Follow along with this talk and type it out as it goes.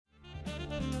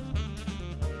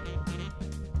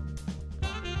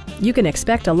You can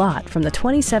expect a lot from the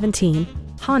 2017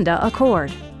 Honda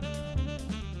Accord.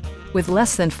 With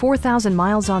less than 4,000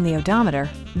 miles on the odometer,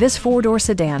 this four-door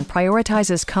sedan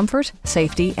prioritizes comfort,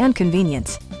 safety, and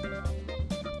convenience.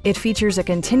 It features a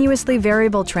continuously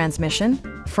variable transmission,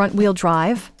 front-wheel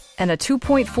drive, and a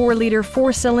 2.4-liter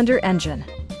four-cylinder engine.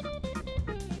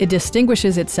 It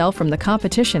distinguishes itself from the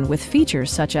competition with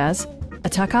features such as a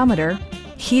tachometer,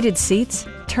 heated seats,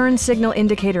 turn signal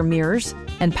indicator mirrors,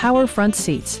 and power front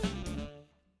seats.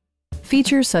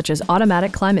 Features such as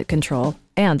automatic climate control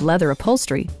and leather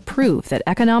upholstery prove that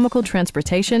economical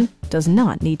transportation does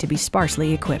not need to be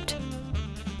sparsely equipped.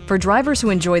 For drivers who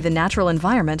enjoy the natural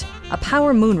environment, a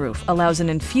power moonroof allows an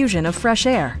infusion of fresh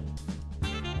air.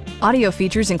 Audio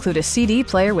features include a CD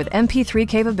player with MP3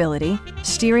 capability,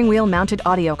 steering wheel mounted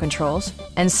audio controls,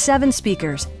 and 7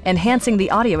 speakers, enhancing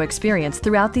the audio experience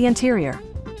throughout the interior.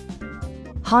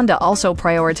 Honda also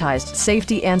prioritized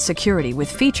safety and security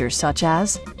with features such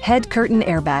as head curtain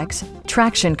airbags,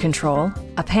 traction control,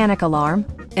 a panic alarm,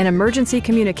 an emergency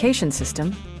communication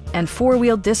system, and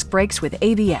 4-wheel disc brakes with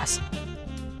ABS.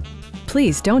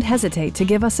 Please don't hesitate to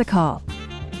give us a call.